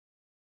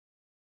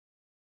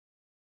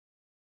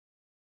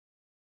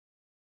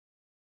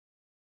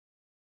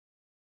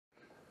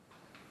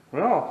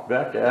Well,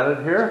 back at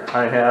it here.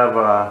 I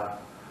have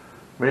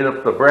made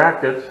up the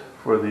brackets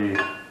for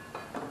the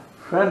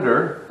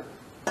fender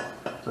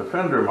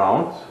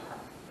mounts.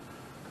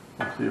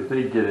 Let's see if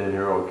they get in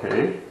here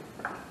okay.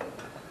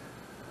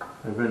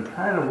 I've been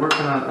kind of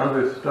working on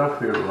other stuff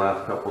here the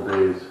last couple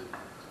days,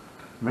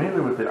 mainly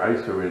with the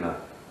ice arena.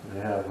 They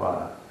have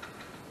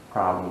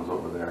problems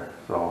over there,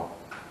 so.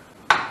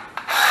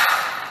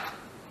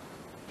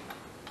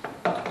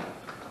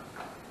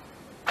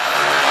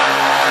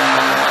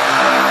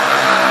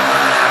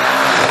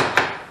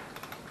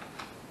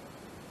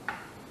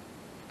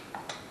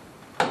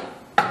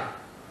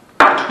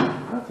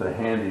 That's a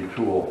handy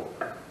tool.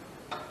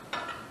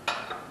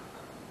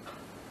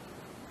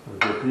 We'll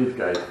get these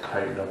guys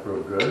tightened up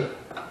real good.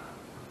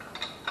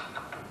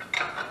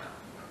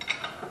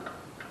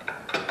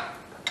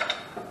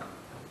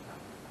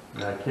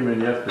 And I came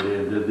in yesterday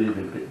and did these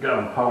and got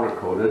them powder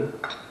coated.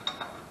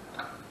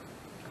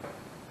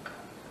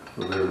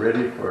 So they're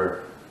ready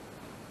for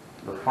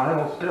the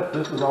final step.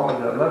 This is all I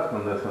got left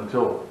on this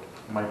until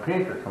my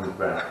painter comes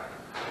back.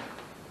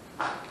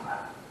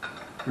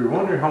 If you're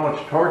wondering how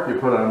much torque you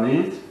put on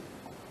these,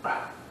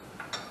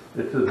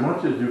 it's as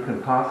much as you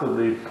can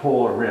possibly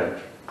pull a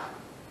wrench,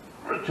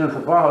 which is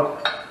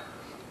about,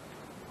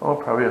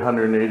 probably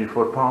 180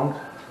 foot-pounds.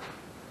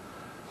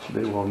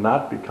 They will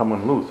not be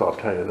coming loose, I'll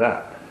tell you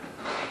that.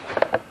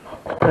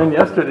 And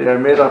yesterday I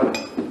made up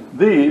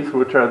these,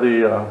 which are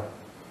the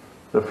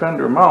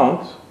fender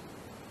mounts.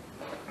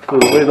 So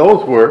the way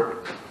those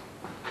work,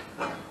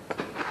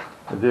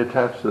 they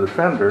attach to the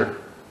fender,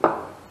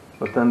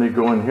 but then they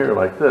go in here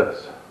like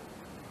this,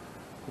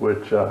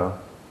 which, I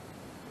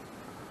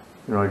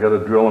got to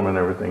drill them and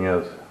everything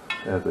as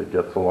it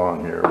gets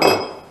along here.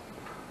 But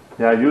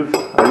yeah, I use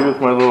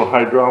my little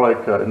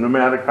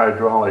pneumatic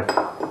hydraulic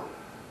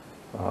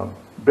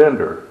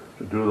bender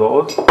to do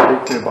those. It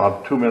takes me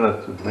about 2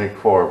 minutes to make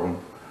 4 of them.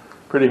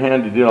 Pretty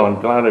handy deal. I'm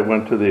glad I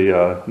went to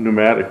the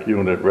pneumatic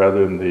unit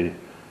rather than the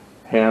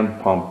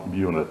hand pump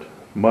unit.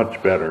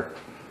 Much better.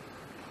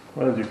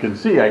 Well, as you can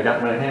see, I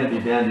got my handy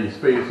dandy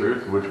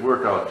spacers, which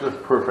work out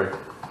just perfect.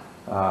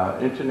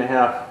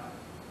 1.5"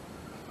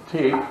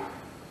 tape. The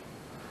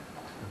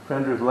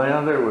fenders lay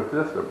on there with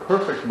this, a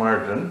perfect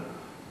margin.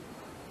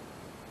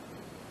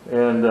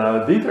 And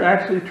these are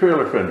actually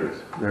trailer fenders.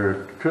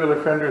 They're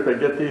trailer fenders. I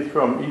get these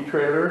from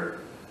eTrailer,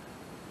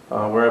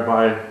 where I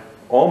buy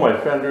all my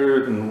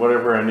fenders and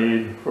whatever I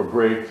need for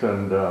brakes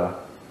and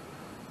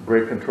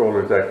brake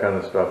controllers, that kind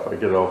of stuff. I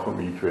get it all from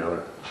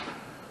eTrailer.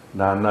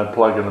 Now, I'm not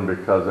plugging them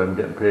because I'm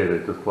getting paid. I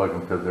just plug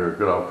them because they're a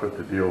good outfit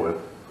to deal with.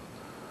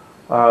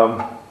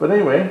 But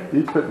anyway,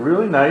 these fit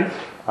really nice.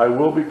 I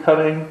will be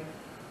cutting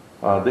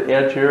the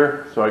edge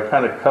here, so I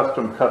kind of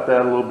custom cut that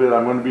a little bit.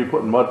 I'm going to be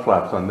putting mud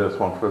flaps on this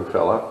one for the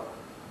fella.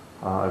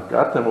 I've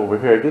got them over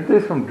here. I get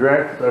these from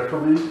Drag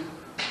Specialties.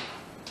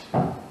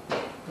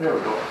 There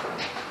we go.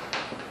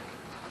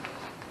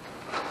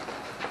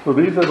 So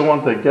these are the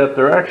ones I get.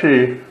 They're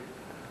actually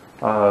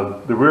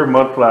the rear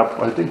mud flap.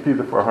 I think these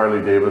are for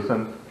Harley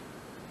Davidson.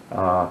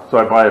 So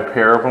I buy a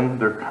pair of them.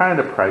 They're kind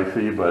of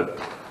pricey, but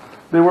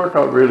they work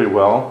out really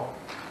well.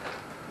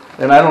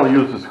 And I don't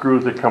use the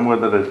screws that come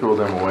with it. I throw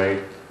them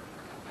away.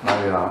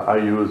 I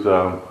use,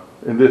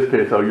 in this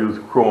case, I'll use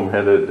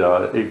chrome-headed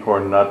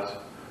acorn nuts.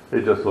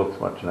 It just looks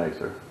much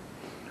nicer.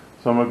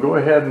 So I'm going to go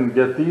ahead and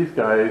get these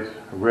guys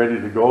ready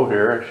to go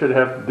here. I should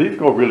have, these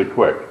go really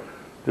quick.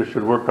 This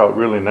should work out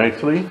really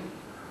nicely.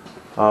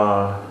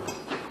 I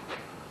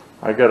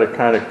got to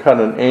kind of cut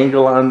an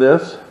angle on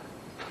this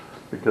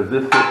because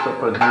this sits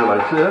up in here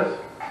like this.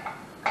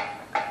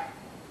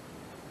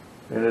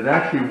 And it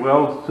actually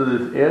welds to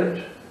this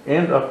edge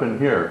and up in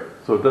here.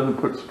 So it doesn't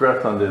put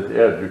stress on this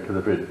edge, because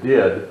if it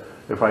did,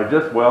 if I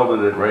just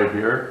welded it right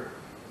here,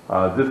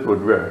 this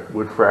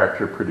would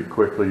fracture pretty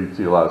quickly. You'd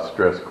see a lot of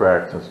stress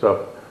cracks and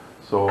stuff.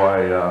 So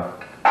I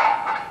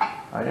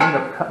end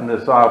up cutting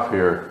this off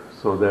here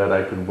so that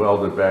I can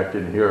weld it back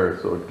in here,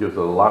 so it gives it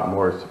a lot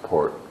more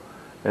support.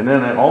 And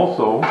then I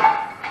also,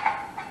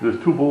 there's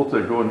 2 bolts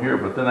that go in here,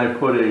 but then I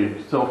put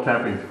a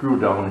self-tapping screw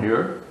down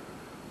here.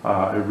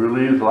 It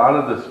relieves a lot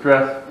of the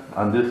stress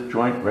on this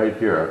joint right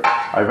here.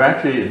 I've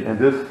actually, and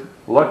this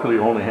luckily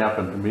only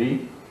happened to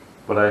me,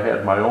 but I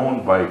had my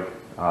own bike,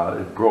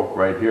 it broke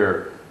right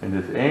here, and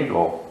this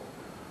angle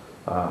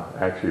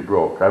actually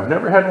broke. I've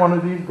never had one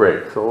of these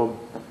break, so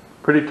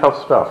pretty tough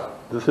stuff.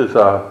 This is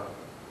a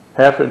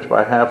 1/2 inch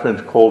by 1/2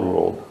 inch cold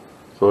rolled,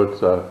 so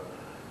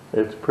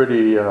it's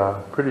pretty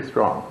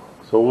strong.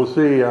 So we'll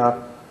see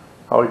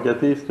how we get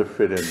these to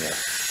fit in there.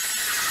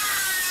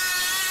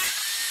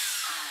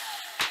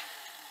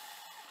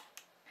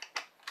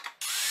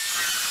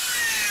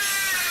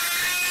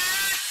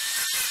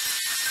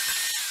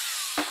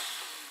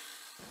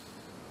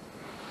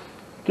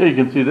 Okay, you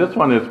can see this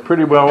one is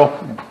pretty well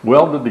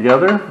welded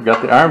together.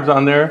 Got the arms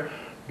on there.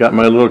 Got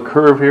my little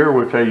curve here,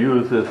 which I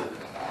use this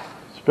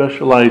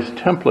specialized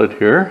template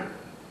here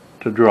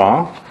to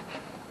draw.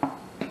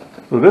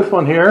 So this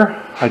one here,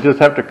 I just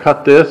have to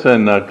cut this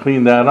and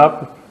clean that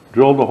up,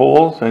 drill the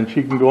holes, and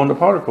she can go in the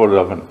powder coated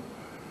oven.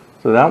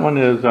 So that one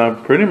is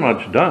pretty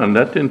much done.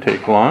 That didn't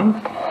take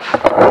long.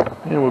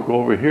 And we'll go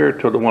over here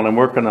to the one I'm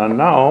working on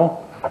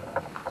now.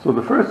 So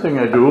the first thing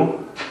I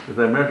do is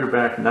I measure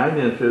back 9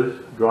 inches,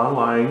 draw a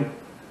line,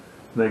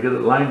 and I get it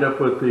lined up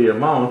with the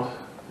mounts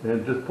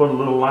and just put a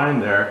little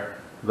line there,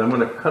 because I'm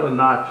going to cut a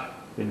notch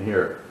in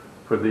here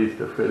for these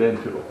to fit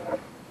into.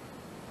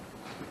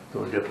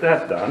 So we'll get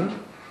that done.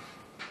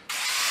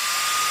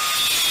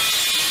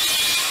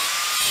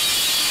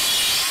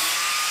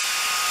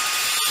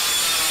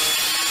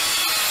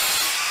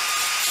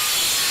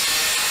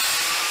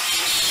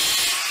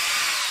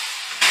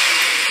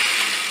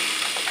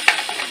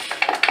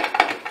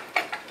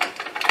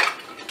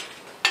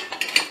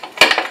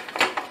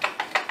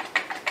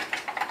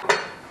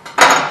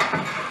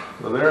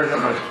 So there I got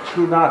my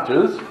 2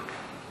 notches.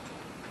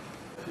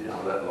 See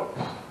how that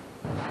looks.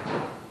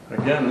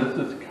 Again, this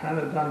is kind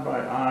of done by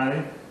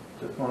eye.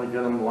 Just want to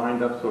get them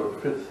lined up so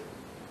it fits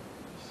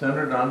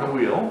centered on the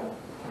wheel.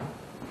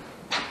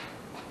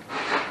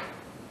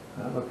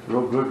 That looks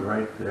real good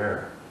right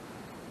there.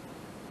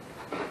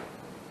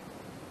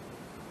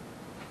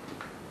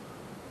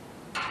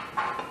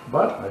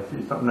 But I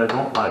see something I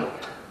don't like.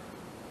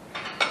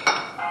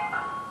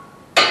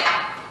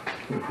 I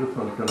think this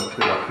one's going to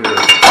fit up here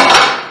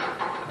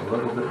a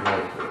little bit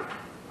nicer.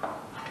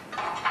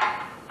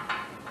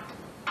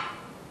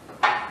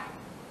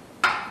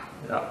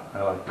 Yeah,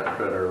 I like that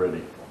better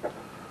already.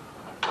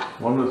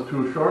 One was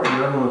too short and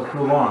the other one was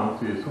too long,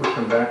 so you switch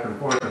them back and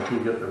forth until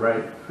you get the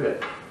right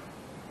fit.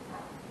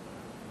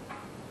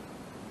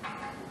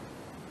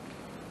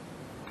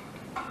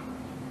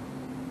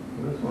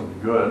 This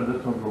one's good,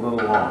 this one's a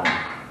little long.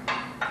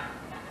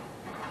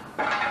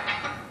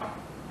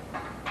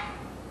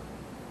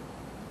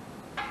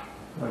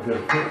 I'm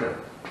going to take a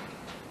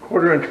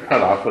 1/4 inch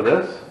cut off of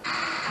this,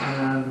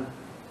 and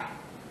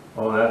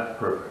oh, that's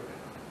perfect.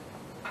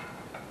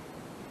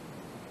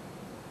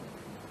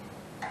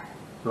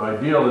 So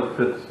ideal, it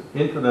fits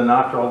into the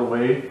notch all the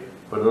way,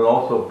 but it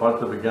also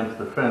butts up against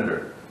the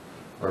fender,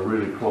 or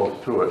really close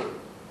to it.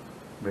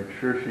 Make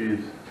sure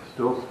she's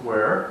still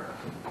square.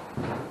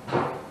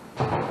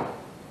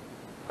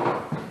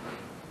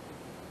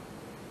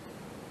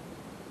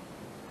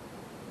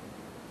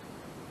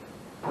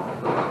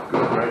 That's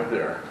good right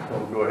there.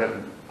 We'll go ahead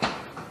and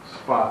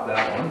spot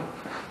that one.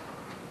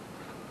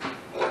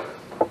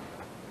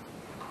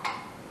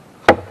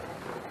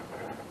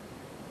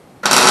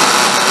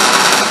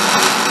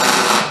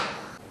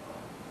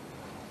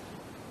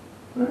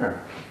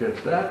 There,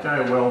 get that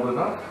guy welded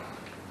up.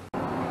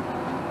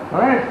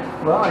 Alright,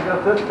 well I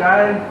got this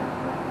guy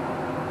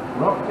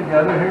roped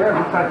together here.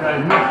 Looks like I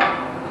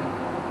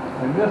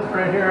missed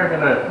right here. I'm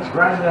going to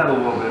grind that a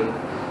little bit.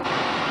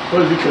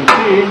 So as you can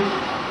see,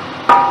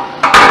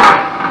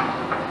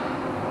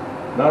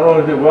 not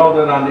only is it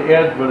welded on the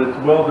edge, but it's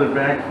welded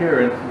back here,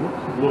 and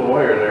whoops, a little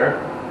wire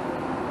there,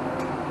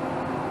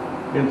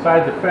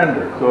 inside the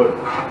fender. So it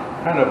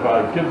kind of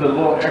gives it a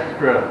little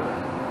extra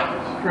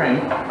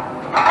strength.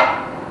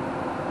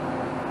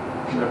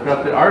 And I've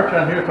got the arch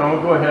on here, so I'm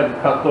going to go ahead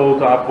and cut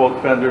those off,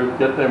 both fenders,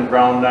 get them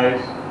ground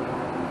nice.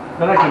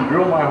 Then I can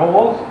drill my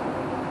holes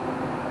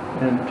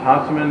and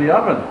toss them in the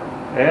oven,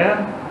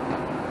 and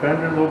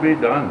fenders will be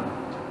done.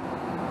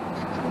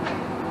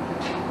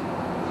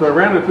 So I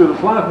ran it through the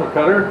plasma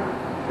cutter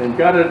and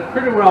got it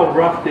pretty well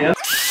roughed in.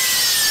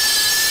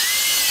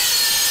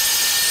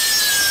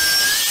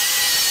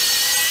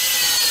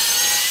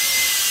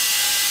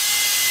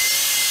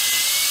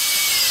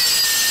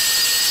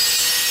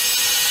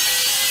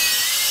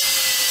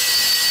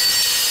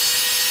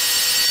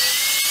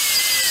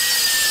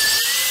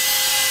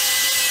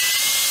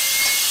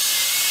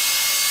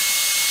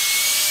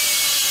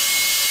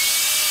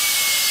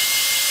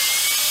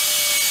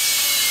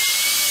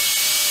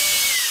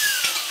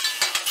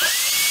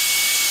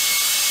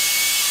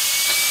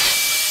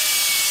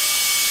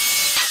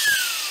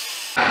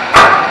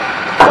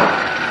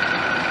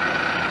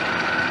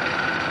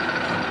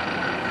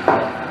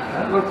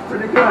 Looks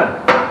pretty good.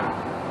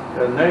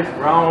 Got a nice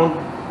round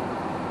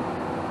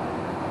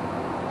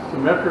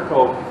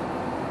symmetrical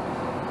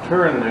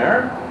turn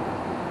there.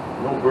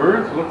 No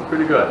burrs, looks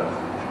pretty good.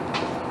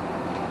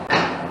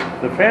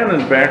 The fan in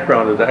the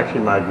background is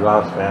actually my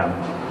exhaust fan.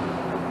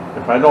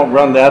 If I don't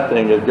run that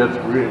thing, it gets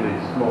really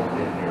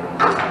smoky in here.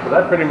 So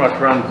that pretty much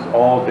runs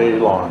all day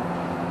long.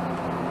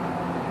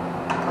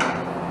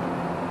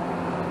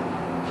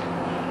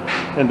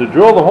 And to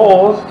drill the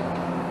holes,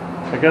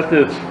 I got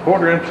this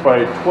 1/4 inch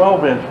by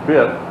 12 inch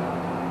bit,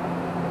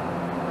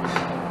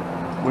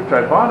 which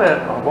I bought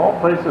at, of all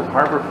places,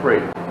 Harbor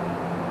Freight.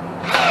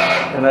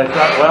 And I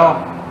thought,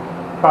 well,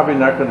 probably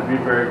not going to be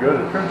very good.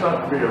 It turns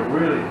out to be a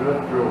really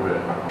good drill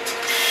bit.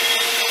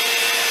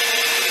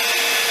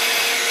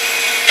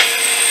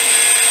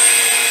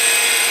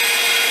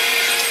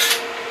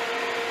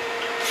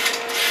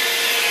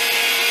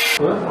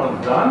 So this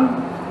one's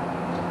done.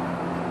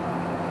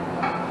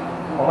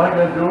 All I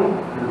gotta do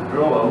is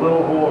drill a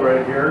little hole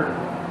right here.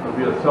 There'll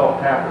be a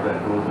self-tapper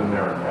that goes in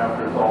there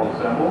after it's all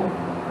assembled.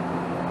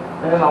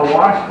 And I'll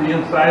wash the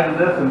inside of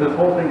this, and this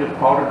whole thing gets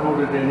powder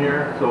coated in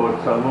here, so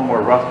it's a little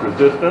more rust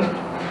resistant.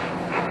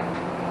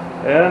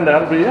 And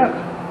that'll be it.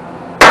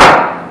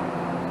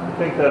 I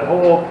think that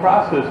whole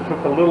process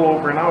took a little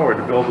over an hour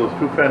to build those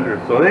two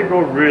fenders, so they go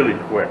really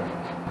quick.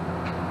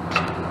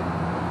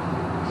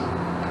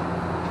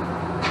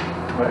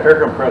 My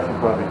air compressor will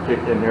probably kick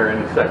in here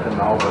any second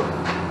now, but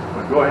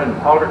I'll go ahead and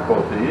powder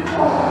coat these.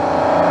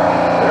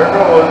 There it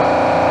goes.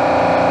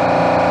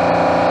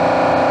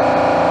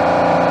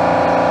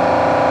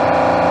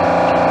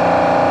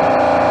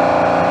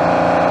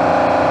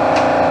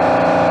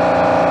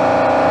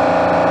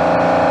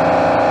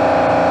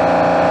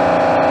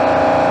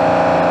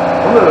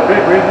 One of the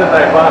big reasons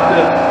I bought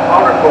this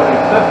powder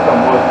coating system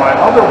was my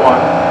other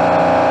one,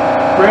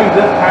 spraying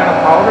this kind of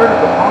powder,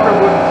 the powder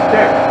wouldn't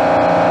stick.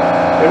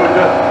 It would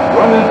just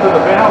run into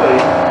the valley,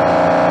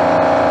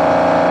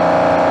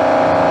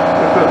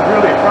 which was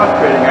really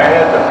frustrating. I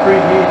had to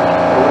preheat,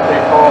 or what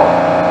they call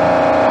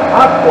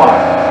hot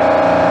block.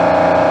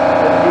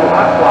 And do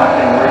hot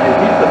blocking, where you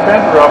heat the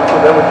fender up so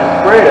that when you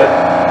spray it,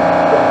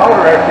 the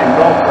powder actually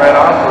melts right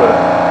onto it.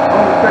 I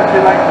don't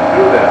especially like to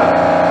do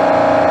that.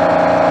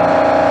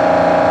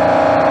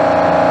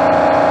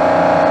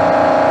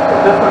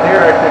 This one here,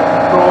 I can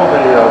control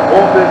the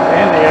voltage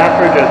and the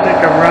amperage. I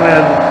think I'm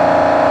running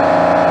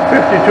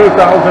 52,000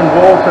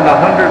 volts and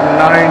 109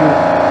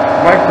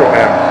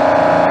 microamps.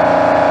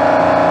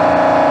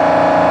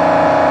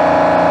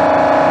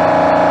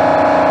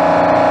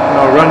 And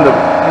I'm going to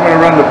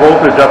run the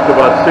voltage up to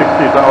about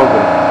 60,000.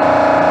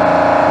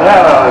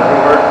 That ought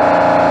to work.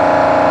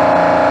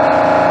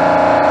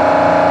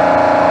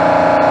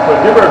 So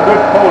give her a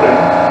good coating.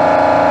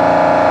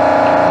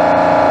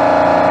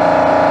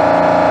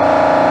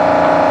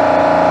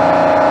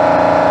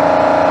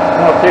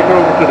 I'll take it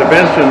over to the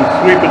bench and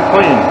sweep it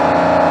clean.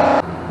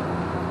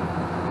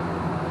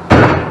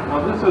 Now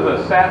this is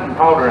a satin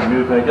powder I'm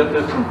using. I get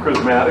this from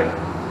Prismatic.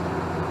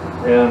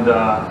 And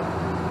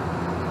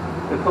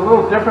it's a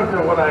little different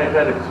than what I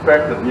had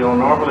expected. You know,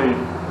 normally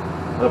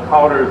the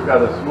powder has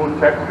got a smooth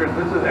texture.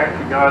 This has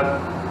actually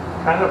got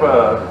kind of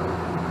a,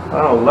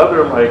 I don't know,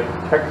 leather-like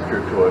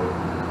texture to it.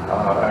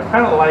 I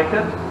kind of like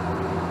it.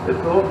 It's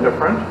a little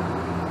different.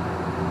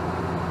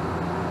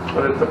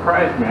 But it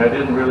surprised me. I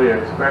didn't really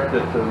expect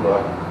it to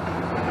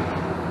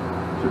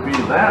be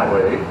that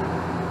way.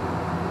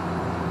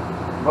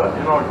 But,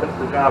 you know, it gets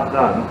the job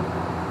done.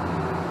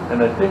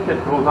 And I think it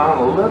goes on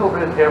a little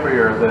bit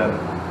heavier than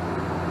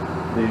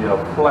the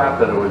flat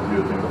that I was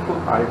using.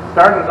 I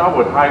started out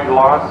with high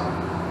gloss,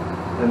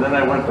 and then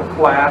I went to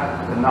flat,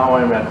 and now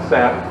I'm at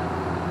satin,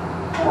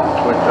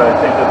 which I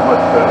think is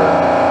much better.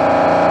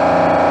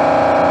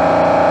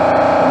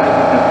 And as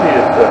you can see,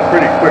 it's a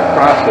pretty quick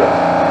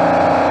process.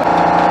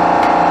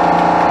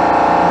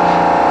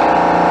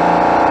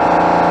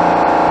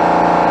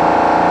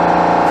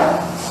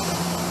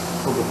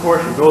 Before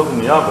she goes in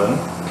the oven,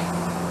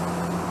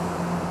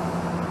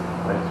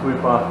 I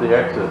sweep off the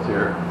excess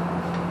here.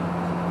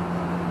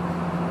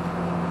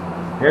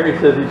 Harry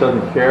says he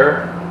doesn't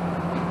care,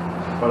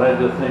 but I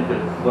just think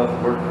it's less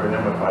work for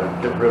him if I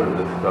get rid of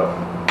this stuff,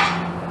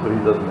 so he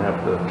doesn't have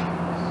to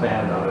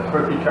sand on it. Of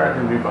course, he's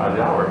charging me by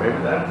the hour.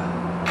 Maybe that's,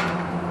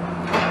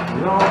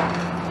 you know,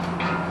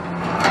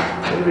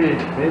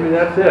 maybe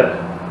that's it.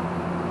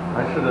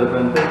 I should have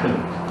been thinking.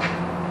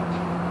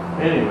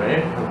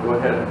 Anyway, I'll go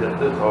ahead and get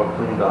this all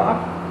cleaned off.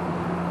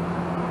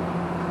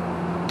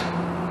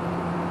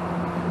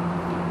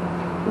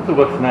 This is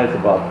what's nice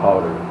about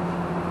powder.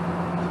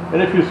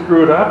 And if you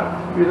screw it up,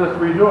 you just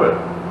redo it.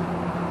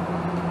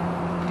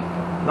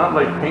 Not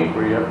like paint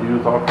where you have to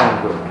use all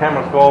kinds of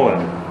chemical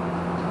and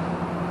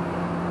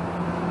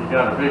you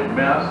got a big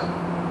mess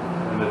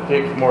and it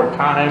takes more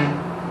time.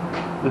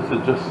 This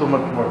is just so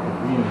much more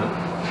convenient,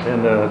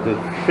 and the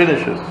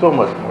finish is so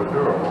much more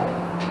durable.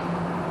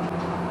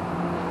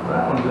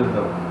 That one's in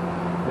the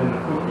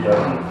cookie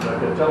oven. Like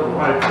I tell the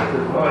wife, I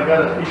said, well, I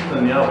got a piece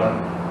in the oven.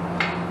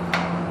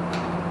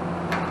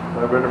 So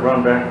I better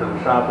run back to the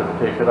shop and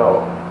take it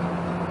out.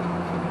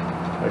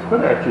 I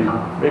could actually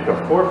make a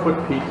 4-foot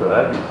pizza.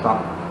 That'd be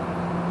something.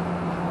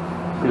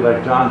 Be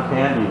like John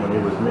Candy when he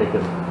was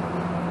making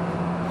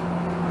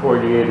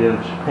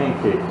 48-inch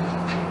pancakes.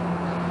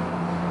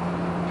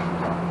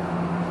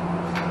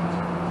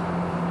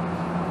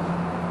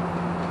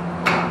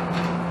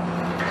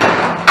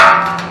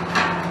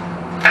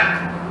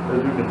 As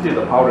you can see,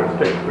 the powder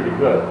sticks pretty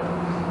good.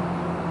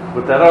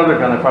 With that other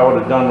gun, if I would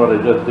have done what I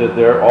just did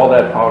there, all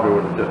that powder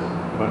would have just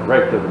went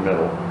right to the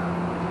middle.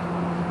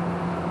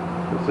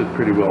 This is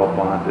pretty well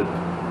bonded.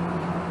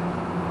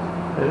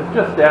 And it's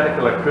just static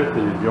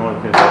electricity is the only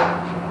thing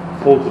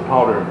that holds the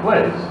powder in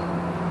place.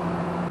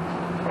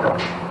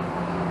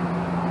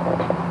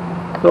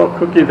 So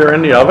cookies are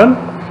in the oven,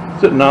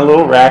 sitting on a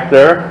little rack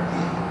there.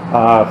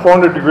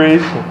 400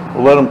 degrees,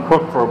 we'll let them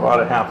cook for about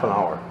a half an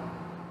hour.